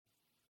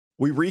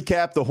We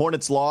recap the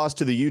Hornets' loss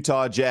to the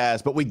Utah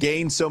Jazz, but we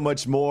gained so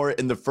much more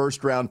in the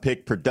first-round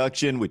pick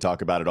production. We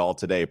talk about it all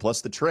today,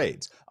 plus the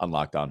trades on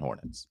Locked On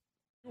Hornets.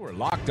 You're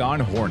Locked On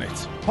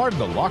Hornets, part of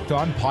the Locked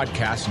On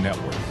Podcast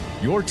Network,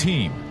 your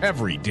team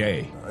every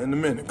day. In a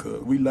minute,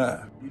 cuz we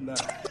live.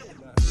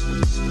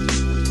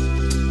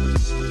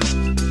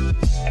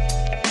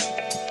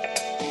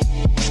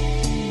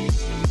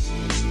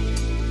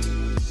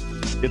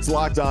 It's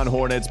Locked On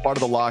Hornets, part of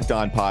the Locked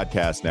On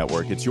Podcast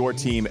Network. It's your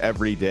team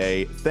every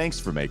day. Thanks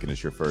for making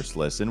us your first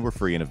listen. We're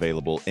free and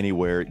available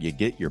anywhere you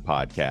get your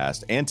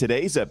podcast. And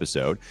today's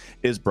episode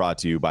is brought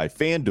to you by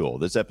FanDuel.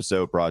 This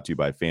episode brought to you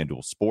by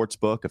FanDuel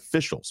Sportsbook,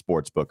 official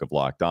sportsbook of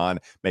Locked On.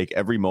 Make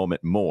every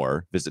moment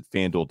more. Visit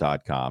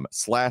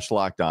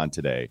FanDuel.com/LockedOn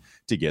today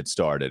to get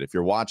started. If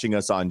you're watching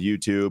us on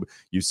YouTube,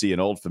 you see an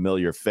old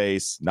familiar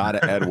face,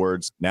 Nada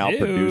Edwards, now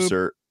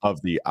producer of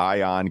the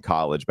Ion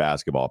College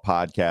Basketball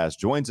Podcast,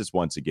 joins us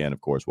once again. Of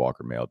course,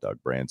 Walker Mail,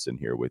 Doug Branson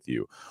here with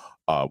you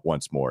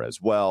once more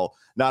as well.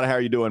 Nada, how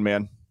are you doing,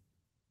 man?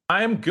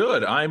 I'm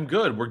good.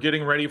 We're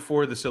getting ready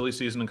for the silly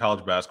season in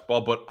college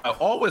basketball, but I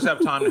always have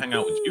time to hang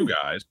out with you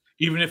guys,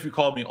 even if you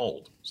called me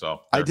old.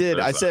 So I did.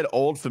 I said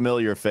old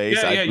familiar face.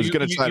 Yeah, I was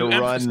going to try to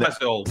run.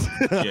 Old.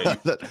 Yeah,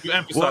 you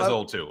emphasize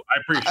old too. I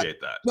appreciate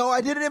that. No, I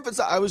didn't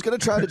emphasize. I was going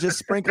to try to just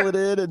sprinkle it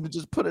in and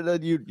just put it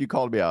in. You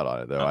called me out on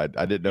it, though. I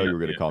didn't know you were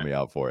going to call me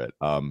out for it.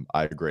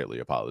 I greatly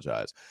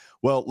apologize.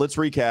 Well, let's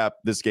recap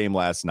this game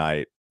last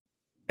night.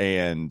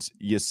 And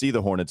you see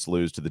the Hornets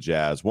lose to the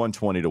Jazz,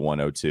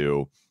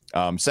 120-102.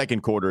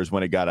 Second quarter is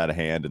when it got out of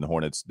hand, and the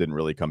Hornets didn't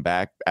really come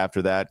back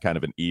after that. Kind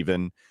of an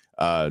even,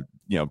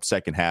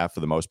 second half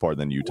for the most part.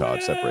 Then Utah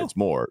separates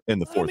more in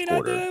the fourth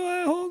quarter.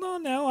 Hold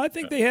on now. I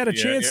think they had a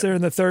chance there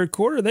in the third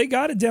quarter. They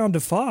got it down to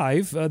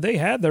 5. They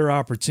had their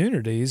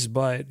opportunities,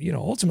 but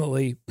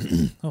ultimately,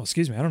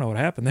 excuse me, I don't know what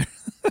happened there.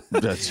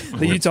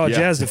 The Utah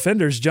Jazz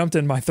defenders jumped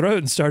in my throat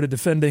and started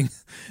defending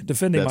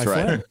That's my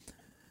right.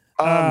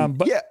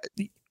 friend.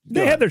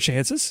 They had their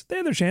chances.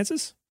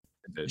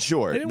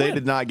 Sure. They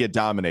did not get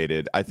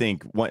dominated. I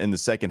think in the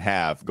second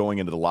half, going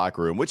into the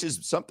locker room, which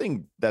is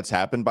something that's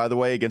happened, by the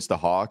way, against the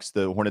Hawks.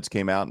 The Hornets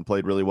came out and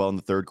played really well in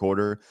the third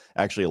quarter,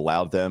 actually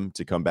allowed them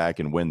to come back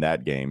and win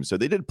that game. So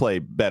they did play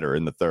better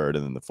in the third,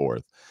 and then the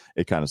fourth,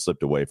 it kind of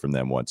slipped away from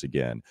them once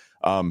again.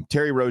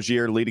 Terry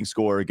Rozier, leading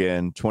scorer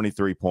again,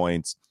 23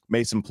 points.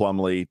 Mason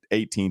Plumlee,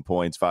 18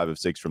 points, 5 of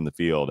 6 from the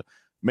field.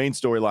 Main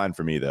storyline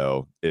for me,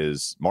 though,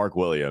 is Mark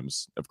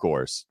Williams, of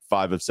course,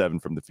 5 of 7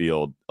 from the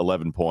field,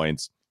 11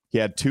 points. He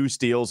had 2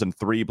 steals and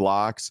 3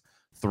 blocks,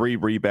 3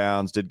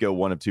 rebounds, did go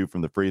 1 of 2 from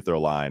the free throw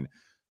line.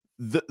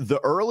 The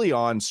early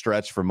on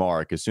stretch for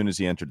Mark, as soon as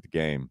he entered the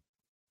game,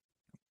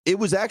 it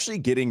was actually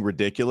getting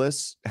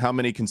ridiculous how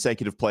many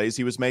consecutive plays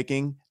he was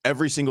making.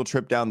 Every single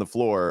trip down the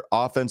floor,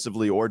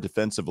 offensively or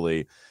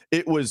defensively,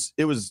 it was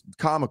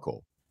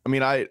comical. I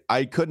mean,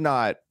 I could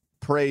not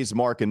praise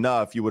Mark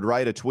enough. You would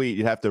write a tweet,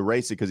 you'd have to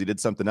erase it because he did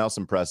something else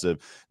impressive.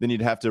 Then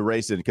you'd have to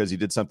erase it because he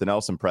did something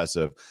else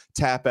impressive.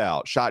 Tap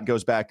out, shot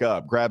goes back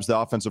up, grabs the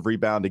offensive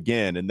rebound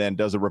again, and then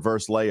does a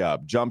reverse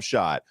layup, jump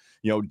shot,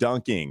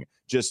 dunking,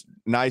 just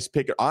nice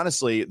pick.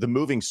 Honestly, the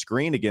moving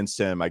screen against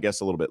him, I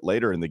guess a little bit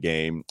later in the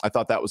game, I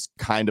thought that was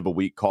kind of a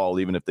weak call,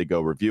 even if they go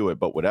review it,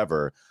 but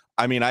whatever.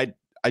 I mean,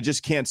 I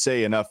just can't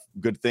say enough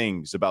good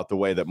things about the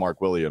way that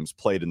Mark Williams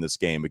played in this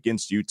game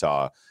against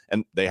Utah.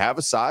 And they have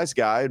a size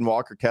guy in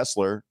Walker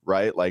Kessler,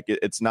 right? Like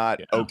it's not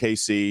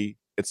OKC.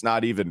 It's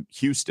not even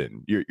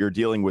Houston. You're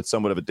dealing with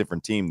somewhat of a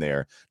different team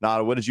there.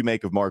 Nada, what did you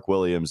make of Mark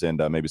Williams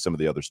and maybe some of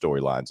the other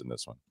storylines in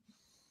this one?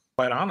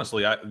 Quite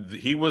honestly,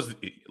 he was,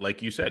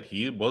 like you said,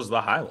 he was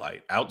the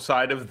highlight.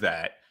 Outside of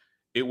that,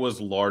 it was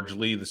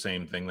largely the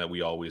same thing that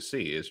we always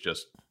see. It's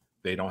just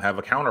they don't have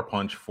a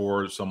counterpunch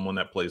for someone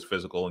that plays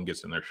physical and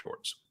gets in their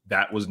shorts.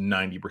 That was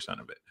 90%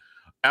 of it.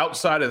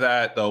 Outside of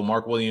that, though,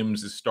 Mark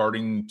Williams is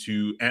starting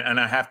to, and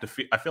I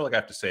feel like I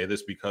have to say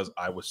this because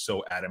I was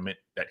so adamant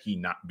that he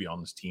not be on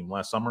this team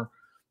last summer,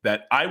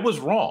 that I was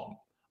wrong.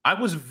 I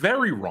was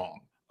very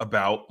wrong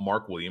about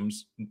Mark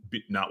Williams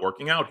not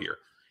working out here.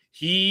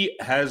 He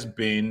has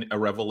been a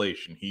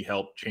revelation. He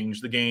helped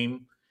change the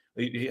game.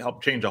 He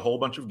helped change a whole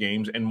bunch of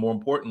games. And more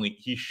importantly,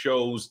 he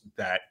shows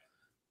that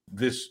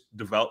this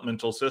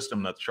developmental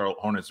system that the Charlotte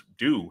Hornets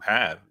do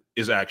have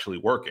is actually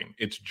working.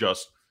 It's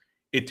just,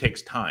 it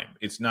takes time.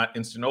 It's not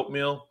instant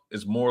oatmeal.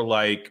 It's more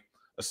like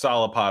a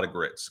solid pot of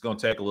grits. It's going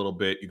to take a little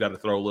bit. You got to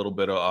throw a little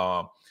bit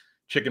of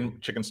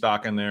chicken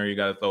stock in there. You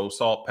got to throw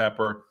salt,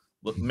 pepper.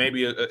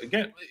 Maybe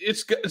again,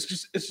 it's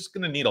just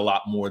going to need a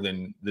lot more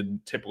than the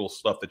typical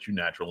stuff that you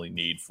naturally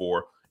need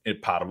for a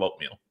pot of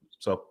oatmeal.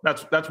 So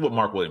that's what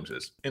Mark Williams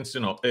is.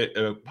 Instant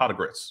pot of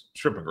grits,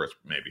 shrimp and grits,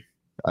 maybe.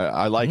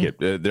 I like it.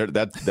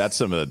 That's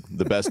some of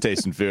the best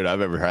tasting food I've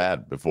ever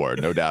had before,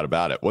 no doubt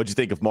about it. What'd you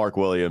think of Mark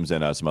Williams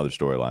and some other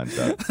storylines,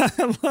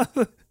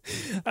 Doug?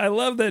 I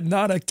love that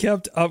Nada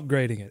kept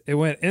upgrading it. It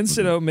went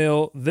instant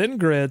oatmeal, then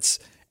grits,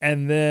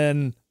 and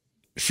then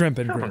shrimp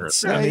and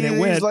grits. Yeah,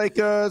 he's like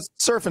a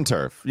surf and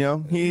turf.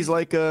 He's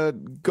like a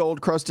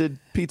gold crusted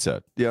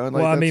pizza.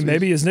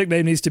 Maybe his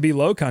nickname needs to be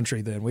Low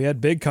Country. Then we had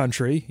Big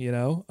Country.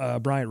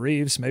 Bryant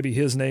Reeves. Maybe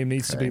his name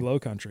needs to be Low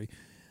Country.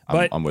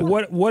 But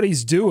what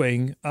he's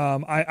doing,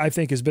 I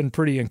think, has been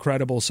pretty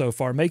incredible so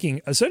far,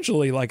 making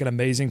essentially like an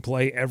amazing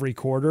play every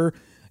quarter.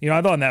 I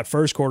thought in that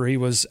first quarter he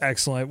was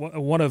excellent.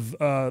 One of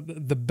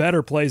the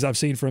better plays I've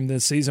seen from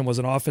this season was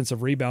an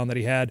offensive rebound that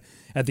he had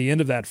at the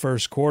end of that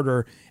first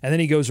quarter, and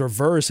then he goes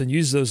reverse and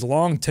uses those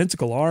long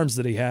tentacle arms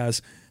that he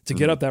has to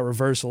get up that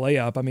reverse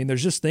layup. I mean,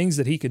 there's just things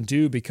that he can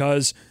do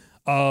because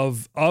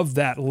of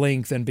that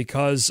length and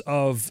because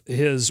of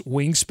his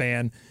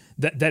wingspan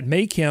that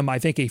make him, I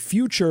think, a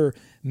future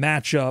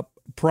matchup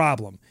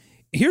problem.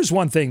 Here's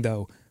one thing,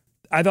 though.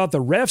 I thought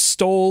the refs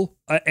stole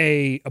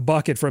a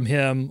bucket from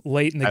him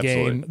late in the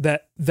game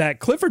that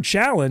Clifford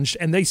challenged,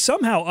 and they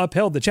somehow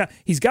upheld the challenge.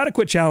 He's got to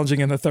quit challenging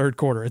in the third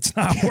quarter. It's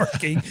not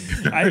working.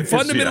 I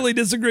fundamentally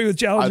disagree with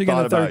challenging in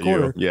the third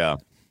quarter. Yeah.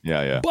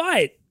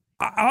 But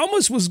I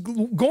almost was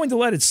going to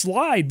let it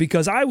slide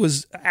because I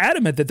was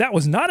adamant that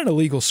was not an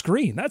illegal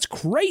screen. That's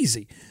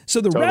crazy.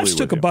 So the refs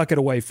took a bucket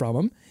away from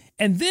him.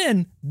 And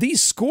then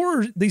these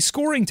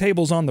scoring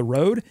tables on the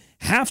road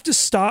have to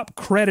stop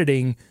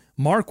crediting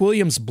Mark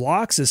Williams'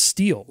 blocks as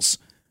steals,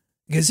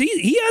 because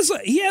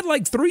he had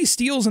like 3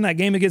 steals in that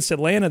game against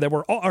Atlanta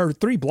or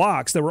 3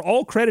 blocks that were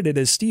all credited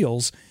as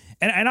steals,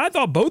 and I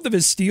thought both of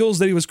his steals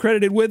that he was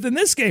credited with in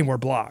this game were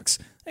blocks.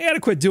 They got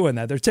to quit doing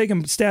that. They're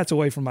taking stats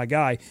away from my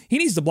guy. He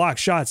needs to block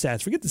shot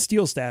stats. Forget the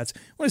steal stats.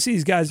 We want to see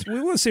these guys. We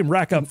want to see him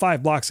rack up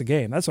 5 blocks a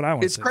game. That's what I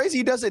want to see. It's crazy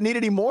he doesn't need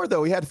any more,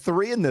 though. He had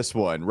 3 in this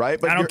one,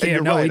 right? But I don't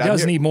care. No, right. He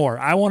does need more.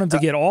 I want him to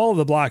get all of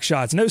the block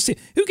shots. No,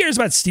 who cares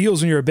about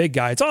steals when you're a big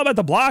guy? It's all about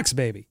the blocks,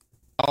 baby.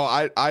 Oh,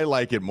 I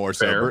like it more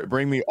so.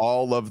 Bring me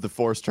all of the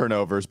forced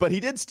turnovers. But he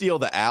did steal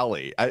the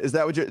alley. Is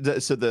that what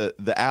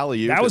the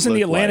alley? That was in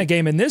the Atlanta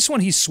game. In this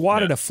one, he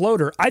swatted a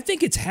floater. I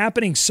think it's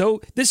happening.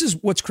 So this is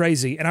what's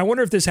crazy. And I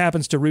wonder if this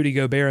happens to Rudy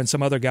Gobert and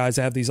some other guys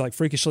that have these like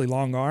freakishly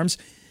long arms.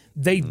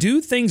 They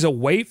do things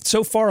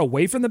so far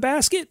away from the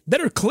basket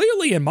that are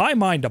clearly, in my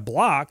mind, a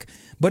block,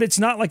 but it's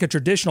not like a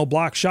traditional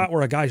block shot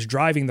where a guy's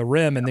driving the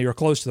rim and they're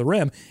close to the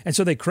rim. And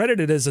so they credit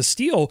it as a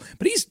steal,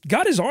 but he's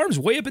got his arms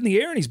way up in the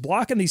air and he's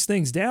blocking these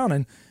things down.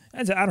 And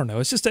I don't know.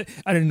 It's just an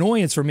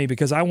annoyance for me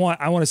because I want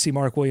to see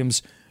Mark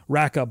Williams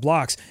rack up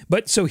blocks.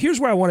 But so here's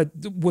where I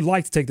would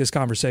like to take this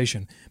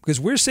conversation, because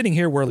we're sitting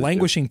here, we're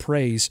languishing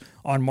praise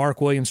on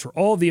Mark Williams for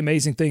all the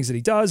amazing things that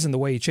he does and the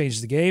way he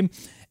changes the game.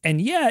 And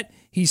yet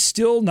he's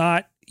still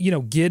not,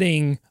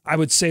 getting, I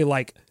would say,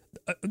 like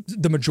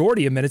the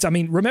majority of minutes. I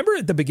mean, remember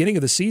at the beginning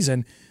of the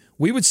season,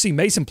 we would see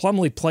Mason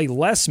Plumlee play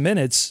less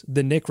minutes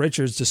than Nick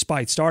Richards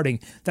despite starting.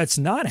 That's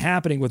not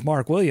happening with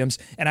Mark Williams.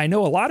 And I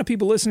know a lot of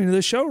people listening to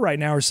this show right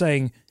now are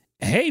saying,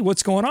 hey,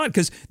 what's going on?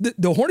 Because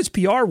the Hornets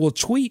PR will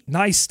tweet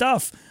nice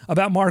stuff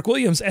about Mark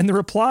Williams, and the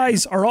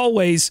replies are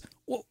always,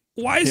 well,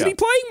 why isn't he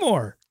playing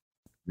more?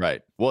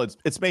 Right. Well,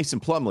 it's Mason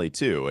Plumlee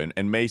too.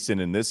 And Mason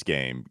in this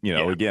game,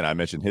 again, I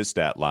mentioned his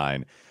stat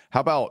line. How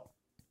about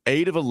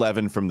 8 of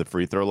 11 from the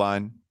free throw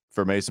line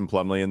for Mason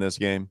Plumlee in this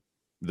game?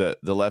 The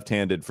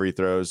left-handed free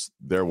throws,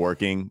 they're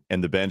working,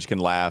 and the bench can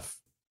laugh,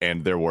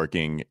 and they're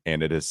working,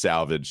 and it has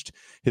salvaged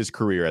his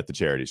career at the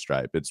charity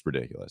stripe. It's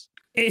ridiculous.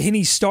 And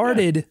he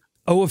started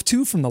 0 of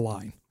 2 from the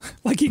line.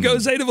 Like he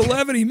goes 8 of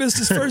 11. He missed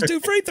his first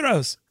 2 free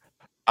throws.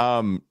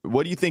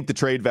 What do you think the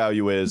trade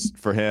value is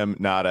for him,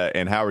 Nada,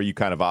 and how are you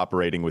kind of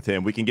operating with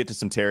him? We can get to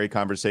some Terry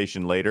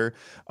conversation later,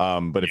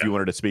 but if you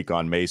wanted to speak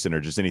on Mason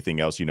or just anything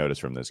else you noticed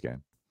from this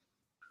game.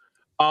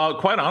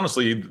 Quite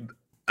honestly,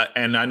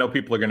 and I know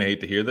people are going to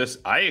hate to hear this,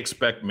 I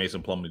expect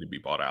Mason Plumlee to be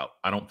bought out.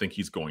 I don't think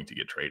he's going to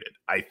get traded.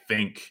 I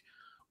think,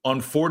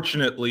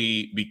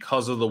 unfortunately,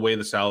 because of the way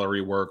the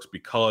salary works,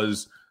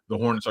 because the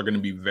Hornets are going to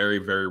be very,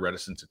 very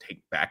reticent to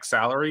take back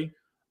salary,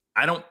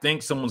 I don't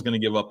think someone's going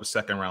to give up a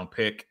second-round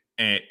pick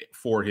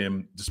for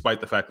him,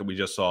 despite the fact that we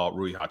just saw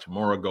Rui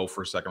Hachimura go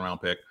for a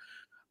second-round pick.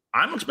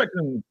 I'm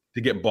expecting him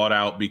to get bought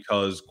out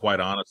because,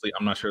 quite honestly,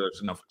 I'm not sure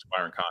there's enough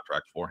expiring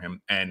contract for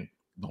him, and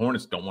the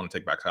Hornets don't want to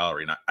take back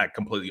salary, and I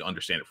completely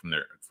understand it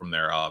from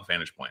their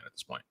vantage point at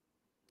this point.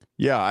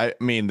 Yeah, I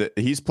mean,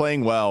 he's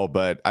playing well,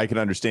 but I can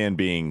understand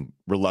being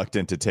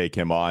reluctant to take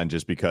him on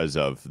just because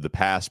of the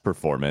past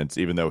performance,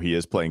 even though he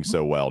is playing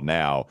so well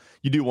now.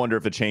 You do wonder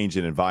if a change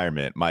in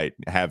environment might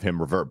have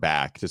him revert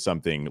back to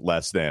something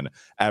less than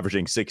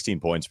averaging 16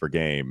 points per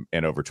game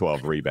and over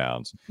 12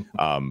 rebounds.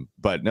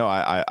 But no,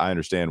 I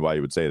understand why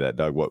you would say that.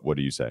 Doug, what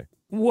do you say?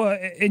 Well,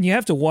 and you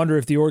have to wonder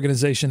if the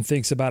organization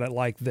thinks about it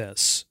like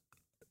this.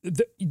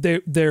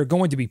 They're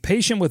going to be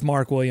patient with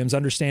Mark Williams,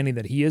 understanding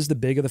that he is the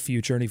big of the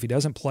future, and if he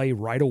doesn't play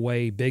right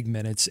away big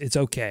minutes, it's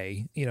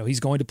okay. He's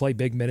going to play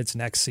big minutes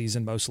next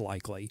season, most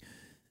likely.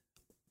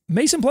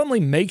 Mason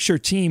Plumlee makes your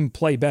team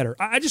play better.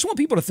 I just want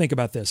people to think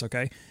about this,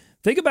 okay?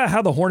 Think about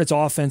how the Hornets'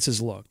 offense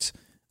has looked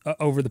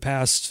over the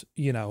past,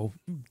 10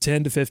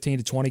 to 15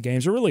 to 20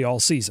 games, or really all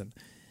season.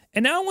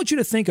 And now I want you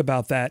to think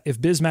about that if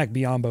Bismack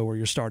Biyombo were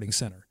your starting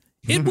center.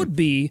 it would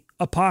be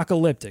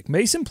apocalyptic.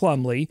 Mason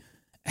Plumlee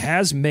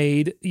has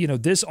made,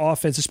 this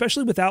offense,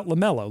 especially without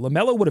LaMelo.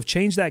 LaMelo would have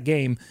changed that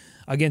game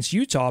against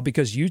Utah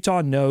because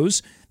Utah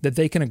knows that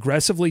they can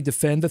aggressively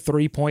defend the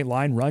three-point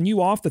line, run you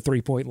off the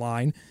three-point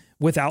line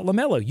without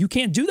LaMelo. You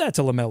can't do that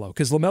to LaMelo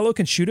because LaMelo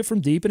can shoot it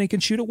from deep and he can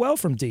shoot it well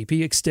from deep.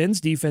 He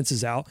extends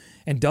defenses out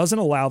and doesn't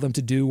allow them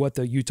to do what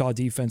the Utah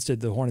defense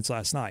did to the Hornets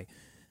last night.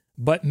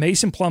 But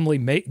Mason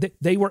Plumlee,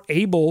 they were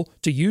able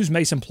to use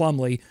Mason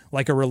Plumlee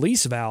like a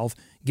release valve,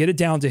 get it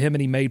down to him,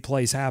 and he made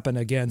plays happen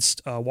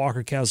against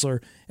Walker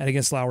Kessler and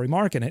against Lauri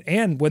Markkanen.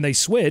 And when they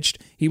switched,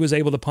 he was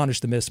able to punish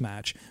the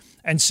mismatch.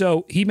 And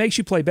so he makes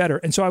you play better.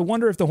 And so I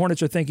wonder if the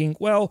Hornets are thinking,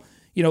 well,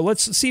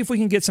 let's see if we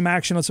can get some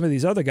action on some of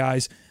these other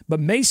guys.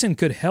 But Mason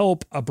could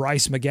help a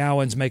Bryce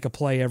McGowens make a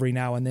play every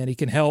now and then. He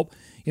can help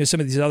some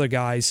of these other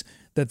guys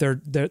that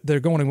they're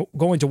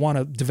going to want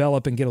to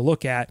develop and get a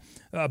look at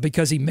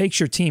because he makes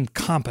your team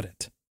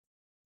competent.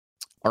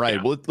 All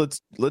right, well,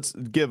 let's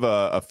give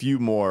a few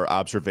more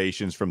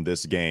observations from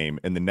this game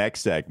in the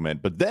next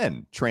segment, but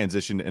then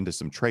transition into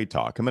some trade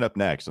talk coming up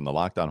next on the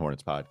Locked On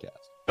Hornets podcast.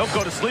 Don't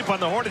go to sleep on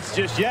the Hornets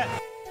just yet.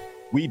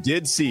 We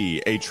did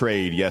see a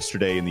trade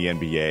yesterday in the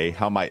NBA.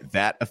 How might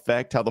that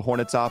affect how the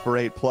Hornets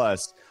operate?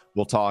 Plus,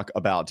 we'll talk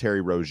about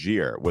Terry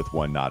Rozier with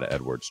one Nada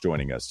Edwards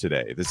joining us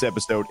today. This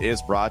episode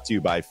is brought to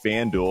you by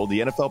FanDuel.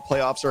 The NFL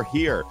playoffs are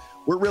here.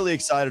 We're really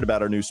excited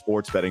about our new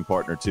sports betting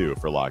partner, too,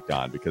 for Locked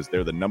On, because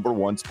they're the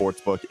 #1 sports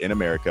book in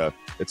America.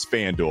 It's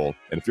FanDuel.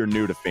 And if you're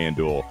new to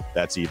FanDuel,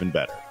 that's even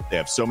better. They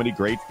have so many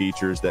great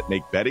features that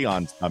make betting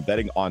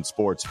on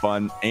sports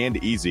fun and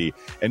easy.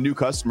 And new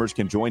customers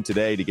can join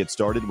today to get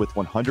started with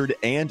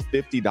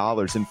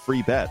 $150 in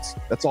free bets.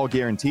 That's all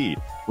guaranteed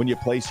when you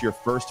place your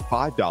first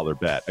 $5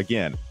 bet.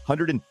 Again,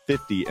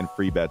 $150 in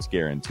free bets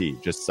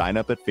guaranteed. Just sign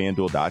up at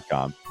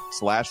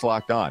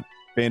FanDuel.com/LockedOn.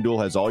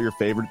 FanDuel has all your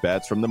favorite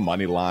bets from the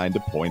money line to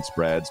point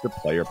spreads to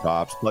player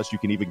props. Plus, you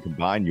can even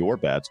combine your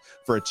bets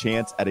for a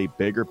chance at a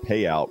bigger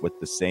payout with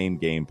the same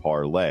game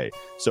parlay.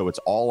 So it's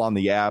all on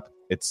the app.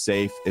 It's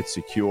safe. It's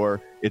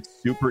secure. It's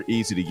super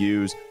easy to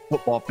use.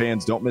 Football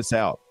fans, don't miss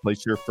out.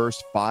 Place your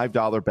first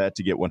 $5 bet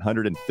to get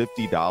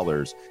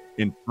 $150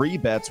 in free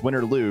bets, win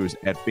or lose,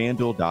 at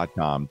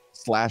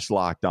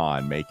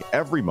FanDuel.com/LockedOn. Make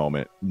every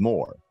moment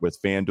more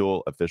with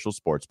FanDuel, official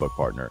sportsbook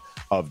partner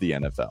of the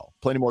NFL.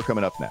 Plenty more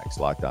coming up next.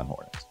 Locked On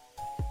Hornets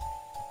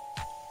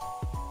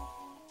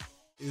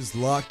is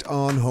Locked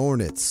On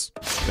Hornets.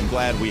 I'm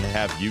glad we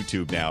have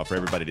YouTube now for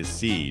everybody to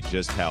see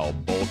just how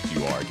bulked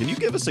you are. Can you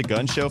give us a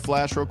gun show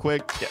flash real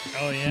quick? Yeah.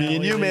 Oh, yeah. Me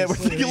and you, man.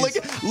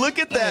 Look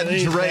at that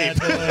drape.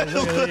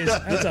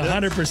 That's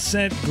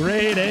 100%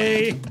 grade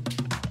A.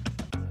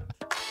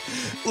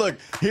 Look,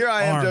 here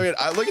I am doing it.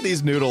 Look at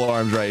these noodle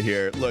arms right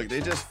here. Look,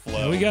 they just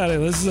flow. We got it.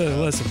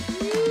 Listen.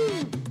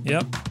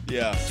 Yep.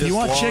 Yeah. If you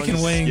want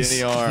chicken wings,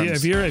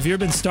 if you've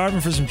been starving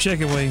for some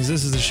chicken wings,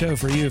 this is the show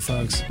for you,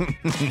 folks.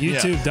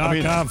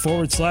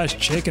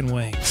 YouTube.com/chicken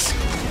wings.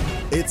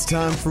 It's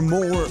time for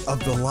more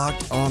of the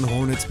Locked On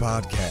Hornets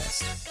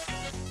podcast.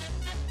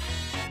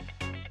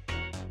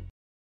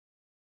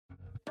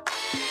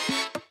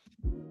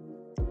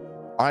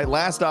 All right,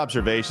 last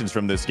observations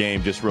from this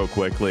game, just real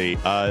quickly.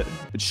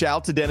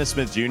 Shout to Dennis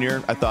Smith Jr.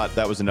 I thought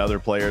that was another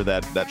player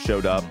that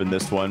showed up in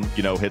this one,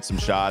 hit some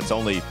shots,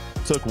 only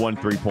took one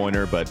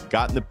three-pointer, but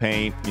got in the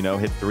paint,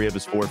 hit 3 of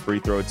his 4 free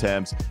throw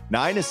attempts,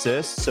 9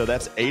 assists. So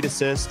that's 8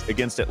 assists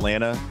against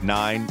Atlanta,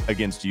 9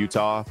 against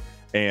Utah.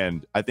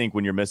 And I think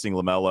when you're missing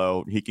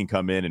LaMelo, he can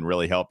come in and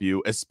really help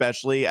you,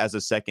 especially as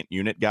a second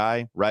unit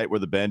guy, right,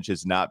 where the bench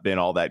has not been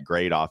all that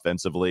great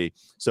offensively.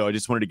 So I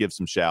just wanted to give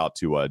some shout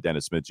to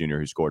Dennis Smith Jr.,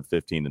 who scored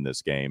 15 in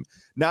this game.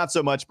 Not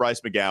so much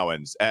Bryce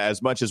McGowens.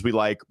 As much as we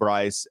like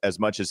Bryce, as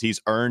much as he's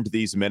earned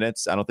these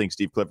minutes, I don't think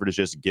Steve Clifford is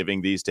just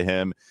giving these to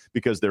him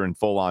because they're in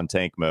full-on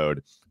tank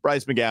mode.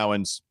 Bryce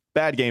McGowens,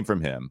 bad game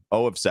from him,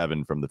 0 of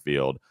 7 from the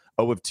field.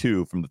 0 of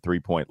 2 from the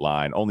three-point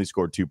line, only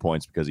scored 2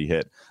 points because he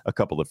hit a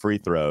couple of free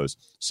throws.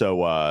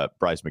 So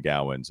Bryce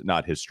McGowens,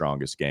 not his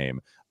strongest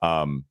game.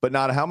 But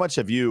Nada, how much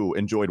have you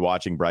enjoyed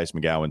watching Bryce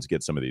McGowens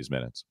get some of these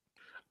minutes?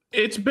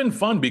 It's been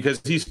fun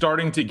because he's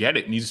starting to get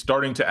it and he's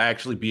starting to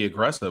actually be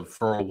aggressive.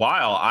 For a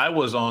while, I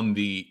was on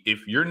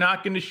if you're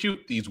not going to shoot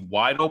these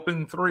wide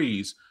open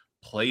threes,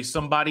 play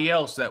somebody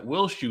else that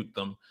will shoot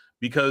them,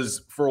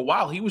 because for a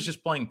while he was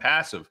just playing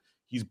passive.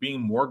 He's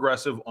being more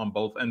aggressive on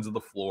both ends of the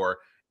floor.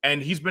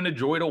 And he's been a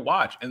joy to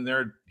watch, and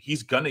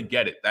he's going to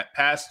get it. That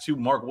pass to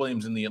Mark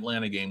Williams in the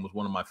Atlanta game was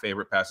one of my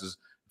favorite passes.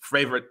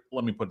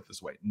 Let me put it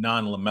this way,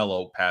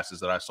 non-LaMelo passes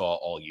that I saw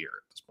all year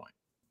at this point.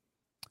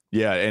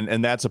 Yeah,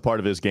 and that's a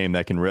part of his game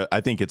that can I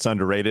think it's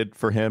underrated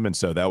for him, and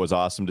so that was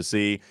awesome to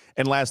see.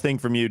 And last thing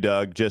from you,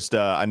 Doug, just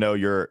I know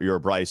you're a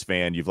Bryce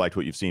fan. You've liked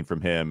what you've seen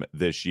from him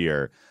this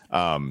year.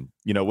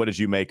 What did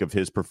you make of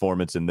his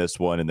performance in this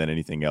one, and then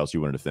anything else you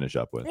wanted to finish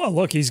up with? Well,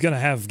 look, he's going to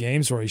have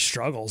games where he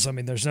struggles. I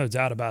mean, there's no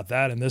doubt about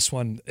that. In this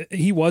one,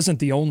 he wasn't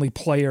the only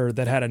player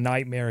that had a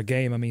nightmare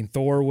game. I mean,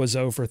 Thor was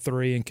 0 for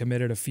 3 and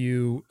committed a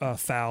few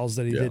fouls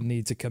that he didn't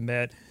need to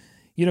commit.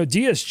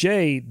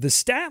 DSJ, the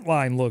stat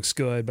line looks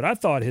good, but I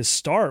thought his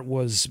start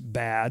was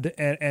bad.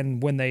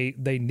 And when they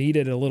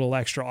needed a little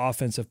extra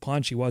offensive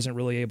punch, he wasn't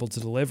really able to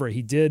deliver.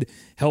 He did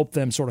help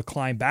them sort of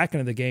climb back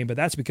into the game, but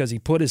that's because he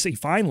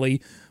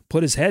finally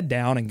put his head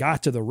down and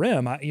got to the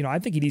rim. I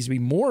think he needs to be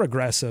more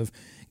aggressive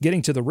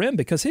getting to the rim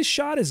because his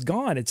shot is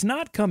gone. It's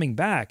not coming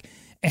back.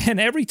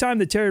 And every time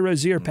that Terry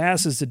Rozier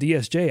passes to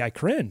DSJ, I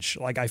cringe.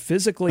 Like I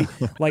physically,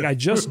 I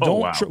just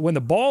don't. When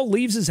the ball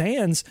leaves his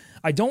hands,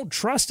 I don't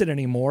trust it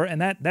anymore,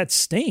 and that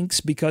stinks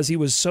because he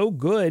was so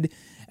good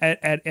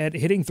at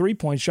hitting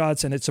 3-point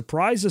shots, and it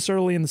surprised us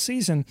early in the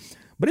season.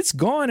 But it's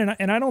gone,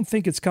 and I don't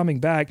think it's coming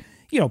back.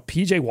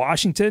 PJ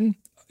Washington,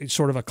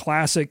 sort of a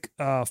classic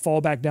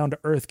fallback down to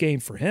earth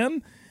game for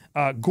him.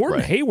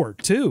 Gordon Hayward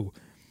too.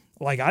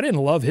 Like, I didn't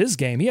love his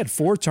game. He had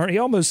 4 turnovers. He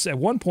almost, at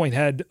one point,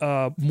 had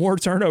more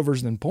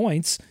turnovers than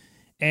points.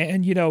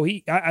 And,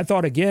 I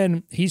thought,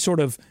 again, he sort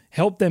of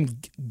helped them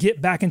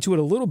get back into it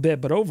a little bit.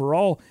 But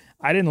overall,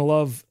 I didn't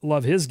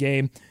love his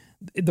game.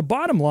 The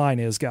bottom line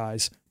is,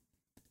 guys,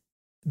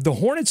 the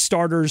Hornets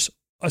starters,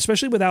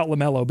 especially without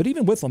LaMelo, but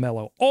even with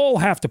LaMelo, all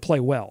have to play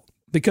well.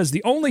 Because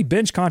the only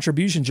bench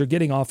contributions you're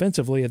getting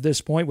offensively at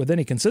this point with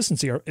any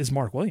consistency is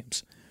Mark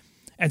Williams.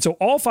 And so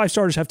all 5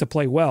 starters have to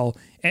play well.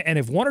 And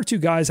if 1 or 2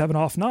 guys have an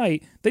off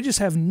night, they just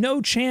have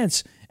no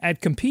chance at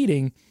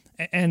competing.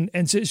 And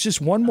so it's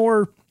just one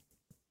more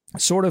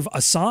sort of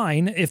a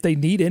sign, if they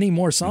need any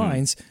more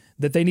signs,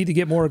 that they need to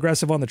get more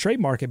aggressive on the trade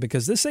market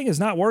because this thing is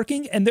not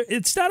working. And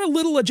it's not a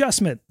little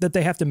adjustment that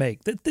they have to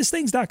make. This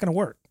thing's not going to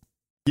work.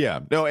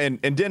 Yeah, no,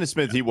 and Dennis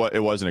Smith,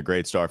 it wasn't a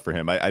great start for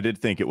him. I did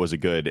think it was a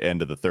good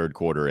end of the third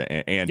quarter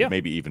and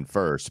maybe even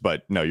first.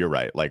 But no, you're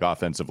right. Like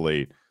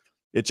offensively,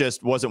 it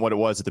just wasn't what it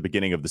was at the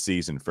beginning of the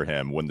season for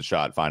him when the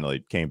shot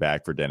finally came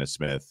back for Dennis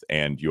Smith.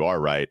 And you are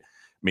right.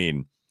 I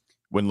mean,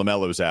 when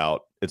LaMelo's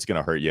out, it's going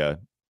to hurt you.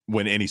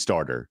 When any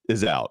starter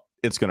is out,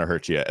 it's going to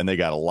hurt you. And they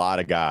got a lot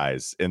of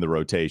guys in the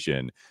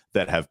rotation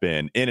that have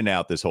been in and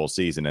out this whole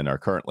season and are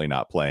currently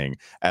not playing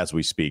as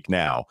we speak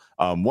now.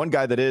 One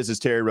guy that is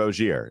Terry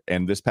Rozier.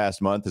 And this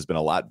past month has been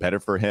a lot better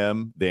for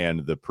him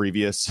than the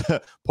previous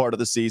part of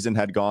the season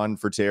had gone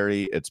for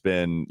Terry. It's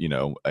been,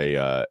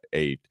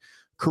 a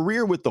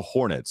career with the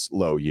Hornets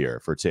low year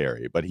for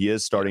Terry, but he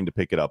is starting to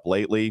pick it up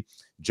lately,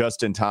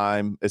 just in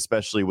time,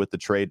 especially with the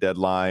trade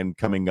deadline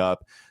coming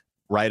up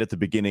right at the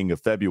beginning of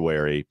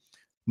February.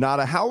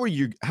 Nada, how are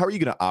you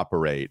going to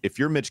operate if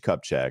you're Mitch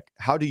Kupchak?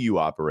 How do you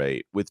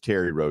operate with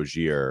Terry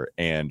Rozier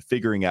and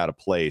figuring out a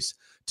place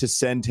to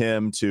send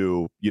him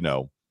to,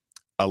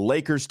 a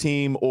Lakers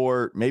team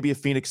or maybe a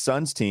Phoenix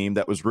Suns team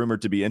that was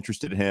rumored to be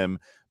interested in him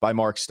by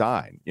Mark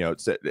Stein?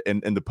 It's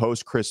in the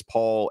post Chris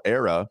Paul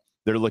era.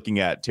 They're looking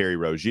at Terry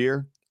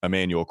Rozier,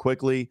 Emmanuel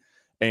Quickley,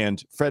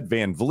 and Fred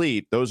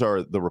VanVleet. Those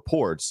are the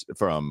reports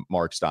from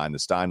Mark Stein. The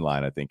Stein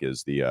line, I think,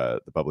 is the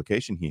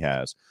publication he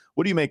has.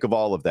 What do you make of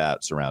all of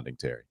that surrounding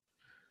Terry?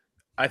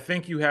 I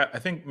think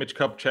Mitch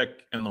Kupchak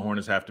and the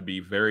Hornets have to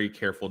be very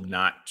careful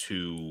not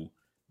to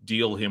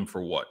deal him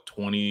for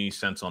 20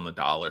 cents on the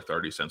dollar,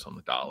 30 cents on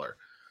the dollar.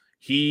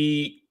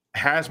 He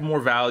has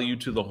more value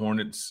to the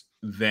Hornets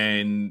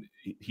than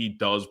he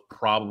does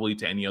probably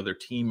to any other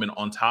team. And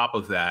on top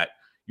of that,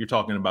 you're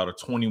talking about a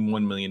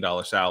 $21 million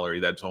salary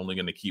that's only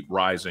going to keep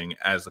rising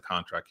as the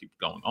contract keeps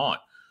going on.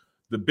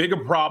 The bigger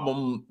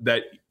problem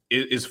that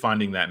is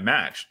finding that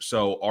match.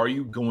 So are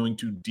you going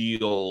to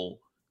deal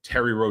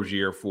Terry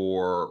Rozier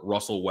for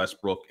Russell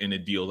Westbrook in a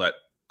deal that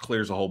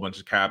clears a whole bunch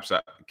of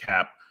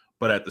cap,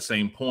 but at the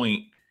same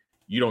point,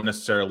 you don't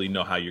necessarily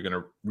know how you're going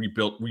to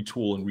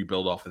retool and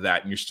rebuild off of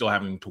that, and you're still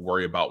having to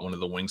worry about one of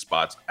the wing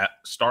spots at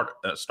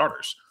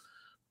starters.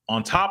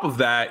 On top of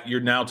that, you're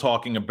now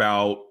talking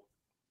about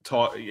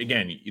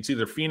again, it's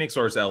either Phoenix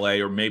or it's LA,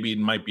 or maybe it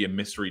might be a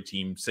mystery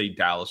team, say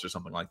Dallas or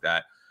something like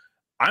that.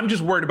 I'm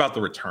just worried about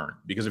the return,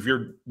 because if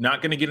you're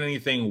not going to get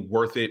anything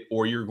worth it,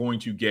 or you're going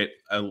to get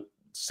a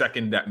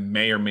second that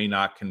may or may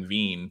not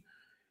convene,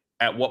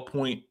 at what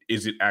point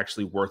is it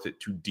actually worth it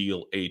to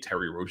deal a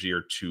Terry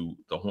Rozier to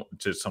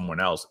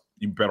someone else?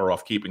 You're better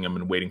off keeping him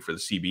and waiting for the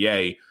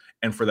CBA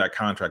and for that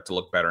contract to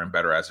look better and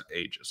better as it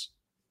ages.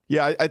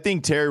 Yeah, I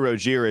think Terry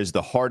Rozier is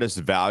the hardest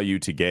value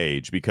to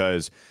gauge,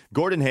 because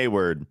Gordon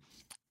Hayward,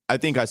 I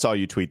think I saw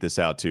you tweet this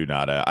out too,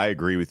 Nada. I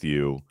agree with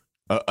you,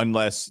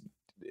 unless,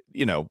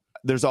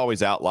 there's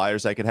always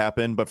outliers that could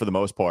happen. But for the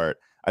most part,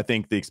 I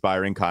think the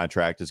expiring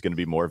contract is going to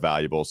be more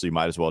valuable. So you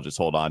might as well just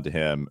hold on to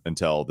him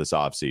until this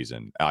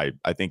offseason. I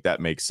think that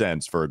makes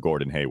sense for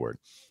Gordon Hayward.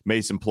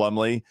 Mason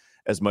Plumlee,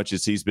 as much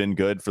as he's been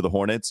good for the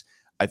Hornets,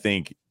 I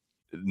think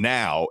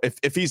now,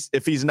 if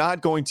he's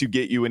not going to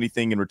get you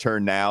anything in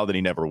return now, then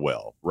he never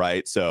will,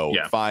 right? So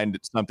find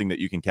something that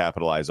you can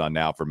capitalize on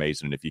now for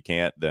Mason, and if you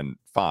can't, then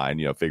fine,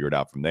 figure it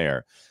out from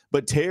there.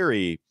 But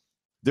Terry,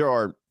 there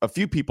are a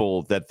few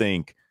people that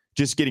think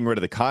just getting rid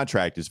of the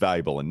contract is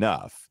valuable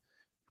enough,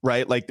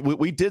 right? Like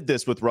we did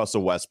this with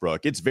Russell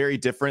Westbrook. It's very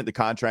different. The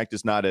contract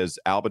is not as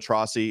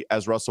albatrossy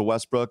as Russell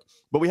Westbrook,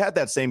 but we had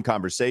that same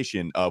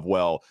conversation of,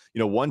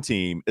 one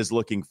team is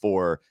looking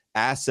for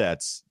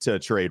assets to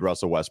trade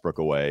Russell Westbrook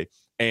away.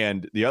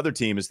 And the other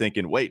team is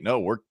thinking, wait, no,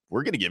 we're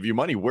going to give you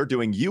money. We're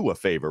doing you a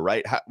favor,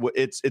 right?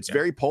 It's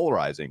very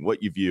polarizing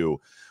what you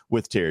view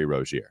with Terry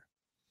Rozier.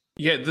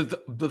 Yeah,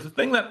 the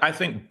thing that I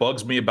think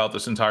bugs me about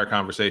this entire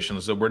conversation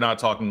is that we're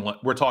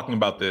talking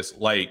about this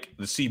like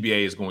the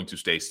CBA is going to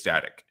stay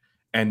static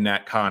and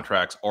that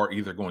contracts are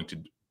either going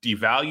to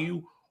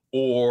devalue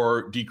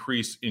or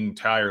decrease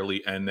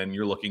entirely, and then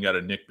you're looking at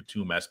a Nick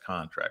Batum-esque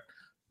contract.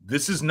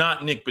 This is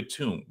not Nick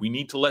Batum. We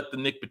need to let the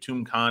Nick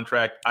Batum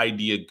contract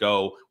idea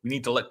go. We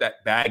need to let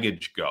that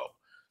baggage go.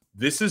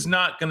 This is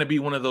not going to be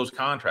one of those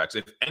contracts.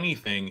 If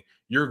anything,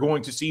 you're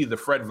going to see the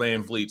Fred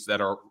VanVleets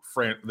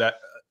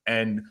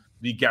and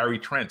the Gary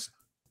Trents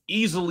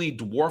easily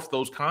dwarf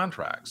those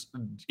contracts,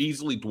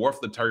 easily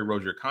dwarf the Terry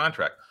Rozier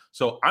contract.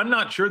 So I'm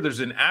not sure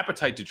there's an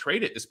appetite to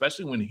trade it,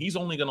 especially when he's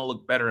only going to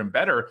look better and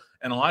better.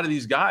 And a lot of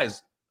these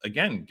guys,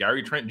 again,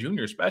 Gary Trent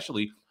Jr.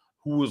 especially,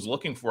 who was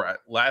looking for, at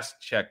last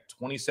check,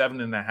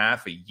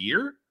 27.5 a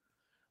year.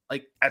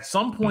 Like at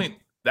some point,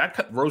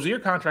 that Rozier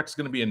contract is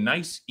going to be a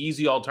nice,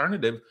 easy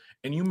alternative,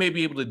 and you may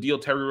be able to deal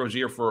Terry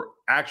Rozier for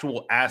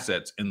actual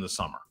assets in the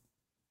summer.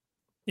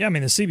 Yeah, I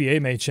mean, the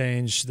CBA may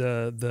change.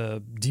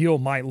 The deal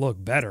might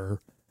look better,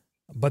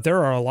 but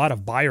there are a lot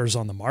of buyers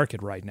on the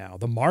market right now.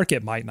 The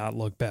market might not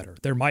look better.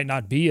 There might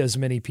not be as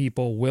many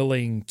people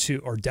willing to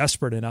or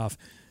desperate enough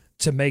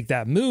to make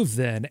that move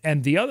then.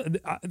 And the other,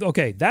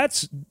 okay,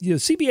 that's,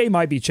 CBA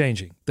might be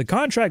changing. The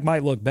contract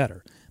might look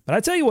better. But I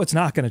tell you what's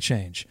not going to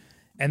change,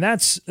 and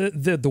that's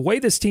the way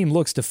this team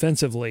looks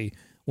defensively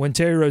when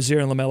Terry Rozier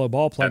and LaMelo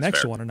Ball play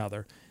next to one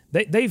another.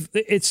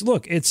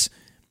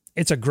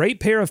 It's a great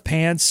pair of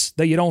pants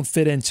that you don't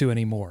fit into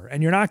anymore,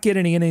 and you're not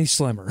getting any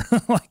slimmer.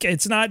 Like,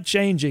 it's not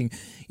changing.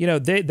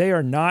 They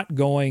are not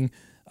going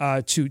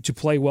to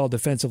play well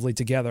defensively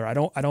together. I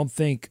don't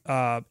think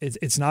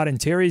it's not in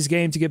Terry's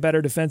game to get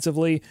better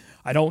defensively.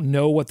 I don't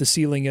know what the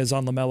ceiling is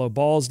on LaMelo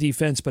Ball's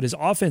defense, but his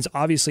offense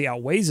obviously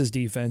outweighs his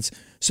defense.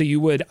 So you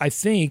would, I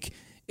think,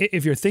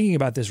 if you're thinking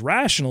about this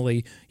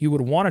rationally, you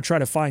would want to try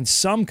to find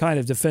some kind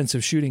of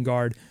defensive shooting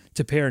guard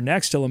to pair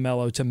next to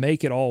LaMelo to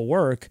make it all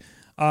work.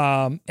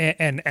 And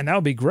that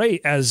would be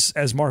great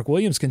as Mark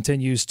Williams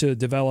continues to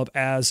develop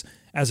as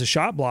a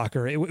shot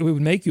blocker. It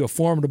would make you a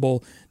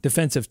formidable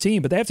defensive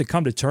team, but they have to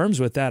come to terms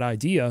with that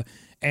idea.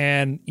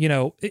 And,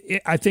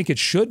 I think it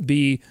should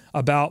be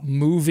about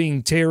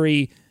moving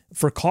Terry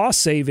for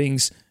cost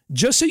savings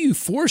just so you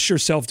force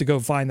yourself to go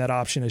find that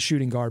option as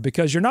shooting guard,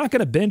 because you're not going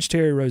to bench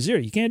Terry Rozier.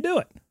 You can't do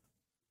it.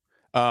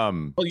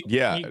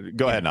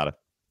 Go ahead, Nada.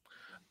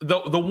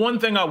 The one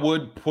thing I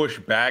would push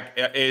back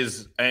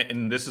is,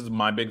 and this is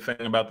my big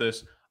thing about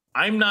this,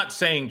 I'm not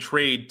saying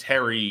trade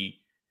Terry.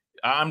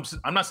 I'm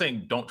not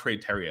saying don't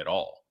trade Terry at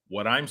all.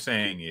 What I'm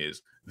saying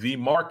is the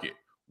market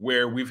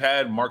where we've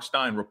had Mark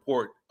Stein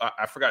report.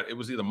 I forgot, it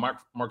was either Mark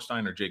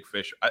Stein or Jake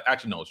Fisher.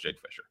 It's Jake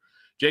Fisher.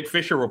 Jake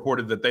Fisher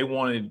reported that they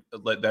wanted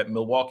that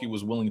Milwaukee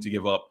was willing to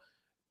give up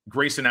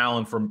Grayson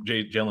Allen for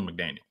Jalen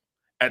McDaniel.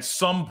 At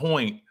some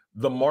point,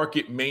 the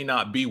market may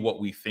not be what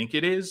we think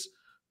it is.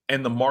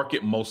 And the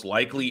market most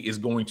likely is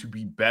going to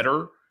be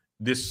better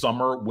this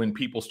summer when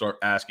people start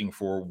asking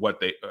for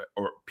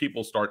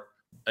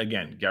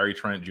Gary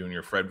Trent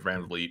Jr., Fred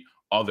VanVleet,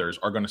 others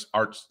are going to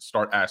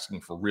start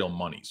asking for real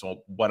money.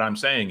 So what I'm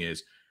saying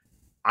is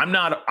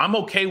I'm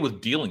okay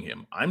with dealing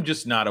him. I'm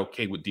just not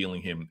okay with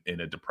dealing him in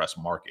a depressed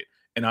market.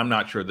 And I'm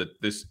not sure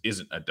that this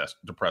isn't a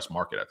depressed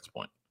market at this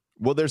point.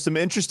 Well, there's some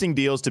interesting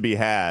deals to be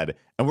had,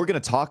 and we're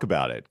going to talk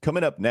about it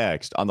coming up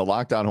next on the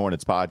Locked On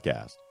Hornets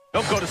podcast.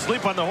 Don't go to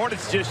sleep on the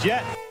Hornets just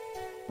yet.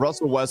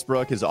 Russell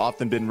Westbrook has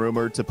often been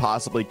rumored to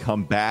possibly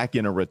come back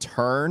in a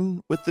return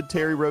with the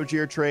Terry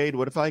Rozier trade.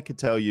 What if I could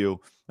tell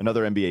you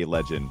another NBA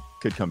legend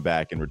could come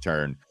back in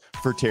return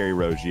for Terry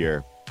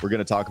Rozier? We're going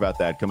to talk about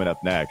that coming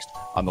up next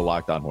on the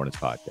Locked On Hornets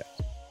podcast.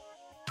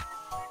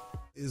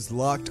 Is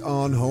Locked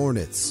On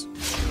Hornets.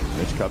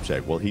 Mitch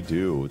Kupchak, will he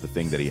do the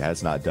thing that he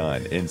has not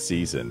done in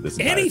season?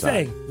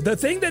 Anything. The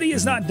thing that he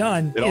has not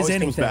done is anything. It always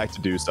comes back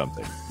to do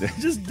something.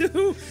 Just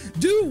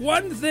do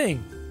one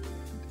thing.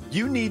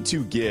 You need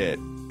to get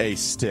a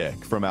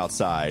stick from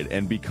outside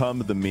and become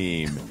the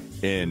meme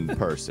in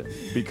person,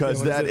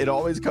 because it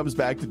always comes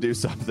back to do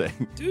something.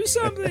 Do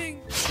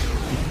something.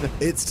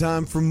 It's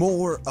time for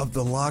more of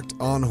the Locked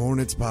On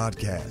Hornets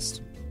podcast.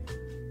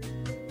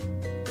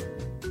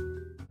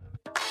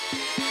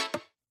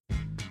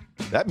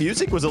 That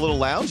music was a little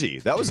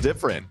loungy. That was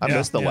different. I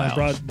missed the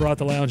lounge. Brought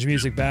the lounge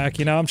music back.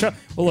 I'm trying.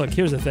 Well, look,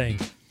 here's the thing.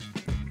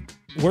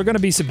 We're going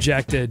to be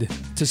subjected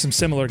to some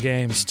similar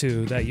games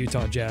to that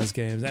Utah Jazz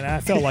games. And I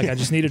felt like I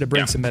just needed to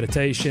bring some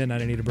meditation. I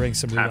need to bring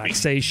some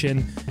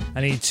relaxation.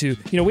 I need to,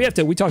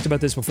 we talked about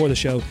this before the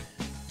show.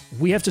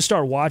 We have to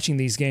start watching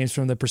these games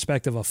from the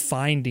perspective of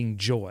finding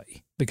joy,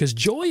 because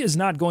joy is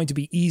not going to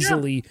be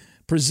easily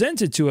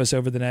presented to us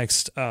over the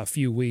next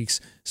few weeks.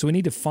 So we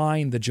need to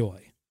find the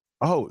joy.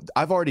 Oh,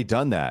 I've already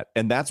done that.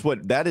 And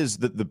that is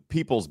the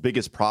people's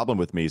biggest problem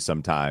with me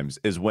sometimes,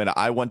 is when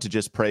I want to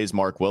just praise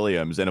Mark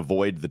Williams and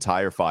avoid the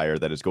tire fire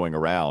that is going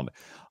around.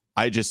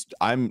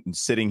 I'm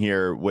sitting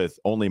here with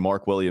only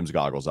Mark Williams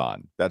goggles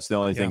on. That's the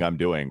only thing I'm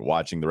doing,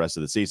 watching the rest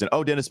of the season.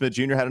 Oh, Dennis Smith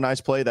Jr. had a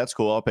nice play. That's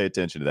cool. I'll pay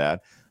attention to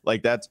that.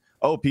 Like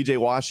PJ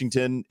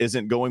Washington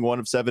isn't going 1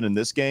 of 7 in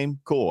this game.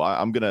 Cool.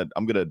 I'm going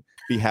to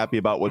be happy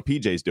about what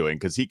PJ's doing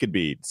because he could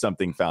be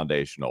something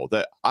foundational.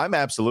 That I'm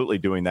absolutely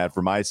doing that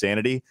for my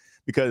sanity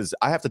because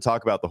I have to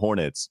talk about the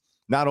Hornets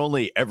not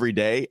only every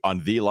day on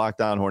the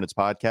Locked On Hornets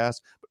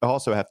podcast, but I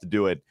also have to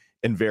do it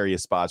in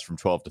various spots from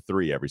 12 to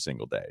 3 every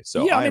single day.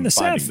 So yeah, I mean, the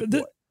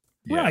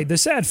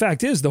sad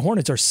fact is the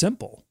Hornets are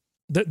simple.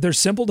 They're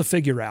simple to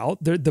figure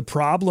out. The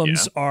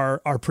problems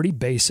are pretty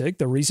basic.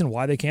 The reason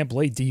why they can't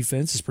play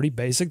defense is pretty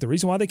basic. The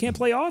reason why they can't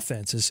play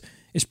offense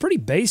is pretty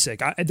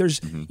basic.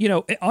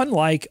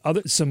 Unlike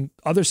some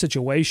other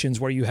situations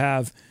where you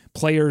have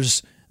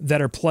players that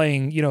are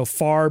playing,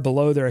 far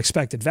below their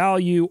expected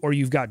value, or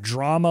you've got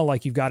drama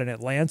like you've got in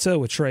Atlanta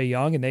with Trae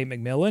Young and Nate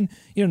McMillan.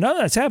 None of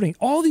that's happening.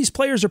 All these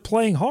players are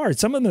playing hard.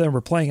 Some of them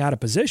are playing out of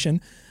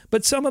position,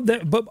 but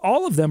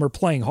all of them are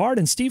playing hard.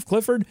 And Steve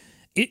Clifford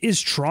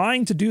is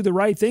trying to do the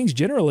right things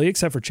generally,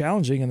 except for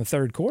challenging in the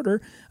third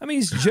quarter. I mean,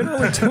 he's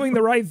generally doing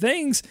the right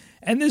things.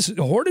 And this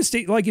Hornets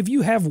team, like if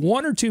you have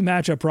 1 or 2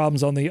 matchup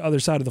problems on the other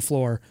side of the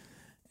floor,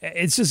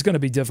 it's just going to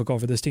be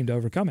difficult for this team to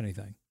overcome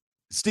anything.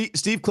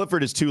 Steve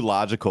Clifford is too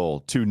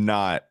logical to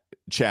not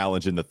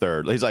challenge in the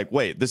third. He's like,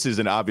 wait, this is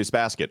an obvious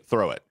basket.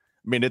 Throw it.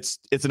 I mean, it's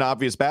an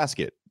obvious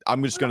basket.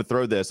 I'm just going to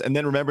throw this. And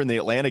then remember in the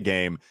Atlanta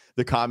game,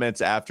 the comments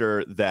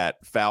after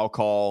that foul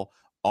call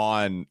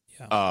on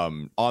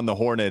the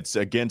Hornets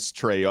against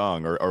Trae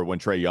Young or when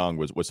Trae Young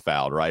was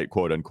fouled, right?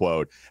 Quote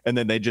unquote. And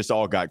then they just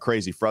all got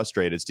crazy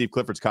frustrated. Steve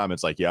Clifford's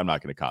comments like, yeah, I'm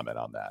not going to comment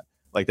on that.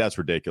 Like, that's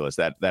ridiculous.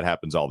 That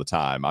happens all the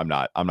time. I'm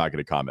not going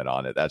to comment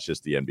on it. That's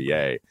just the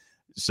NBA.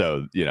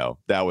 So,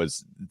 that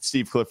was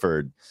Steve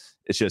Clifford.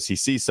 It's just he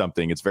sees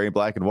something. It's very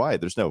black and white.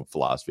 There's no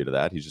philosophy to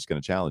that. He's just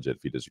going to challenge it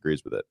if he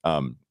disagrees with it.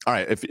 All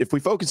right. If we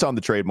focus on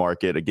the trade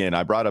market, again,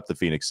 I brought up the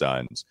Phoenix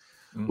Suns.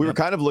 Mm-hmm. We were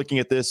kind of looking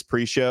at this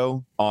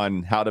pre-show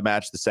on how to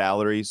match the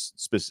salaries,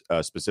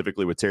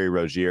 specifically with Terry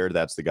Rozier.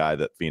 That's the guy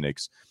that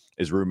Phoenix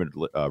is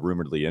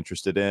rumoredly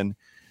interested in.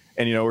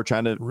 And, we're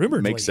trying to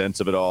make sense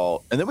of it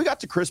all. And then we got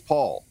to Chris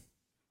Paul.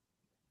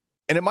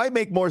 And it might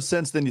make more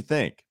sense than you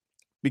think.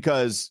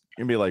 Because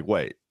you're going to be like,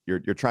 wait,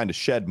 you're trying to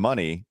shed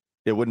money.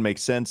 It wouldn't make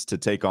sense to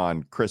take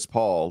on Chris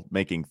Paul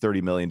making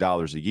 $30 million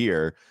a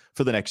year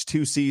for the next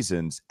 2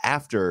 seasons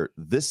after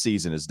this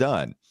season is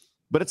done.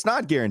 But it's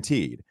not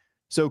guaranteed.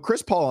 So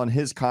Chris Paul on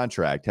his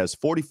contract has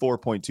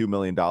 $44.2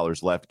 million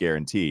left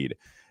guaranteed.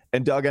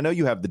 And Doug, I know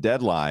you have the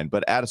deadline,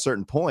 but at a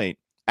certain point,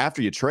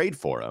 after you trade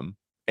for him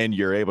and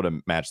you're able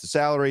to match the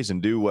salaries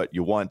and do what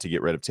you want to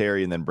get rid of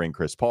Terry and then bring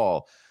Chris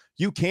Paul,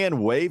 you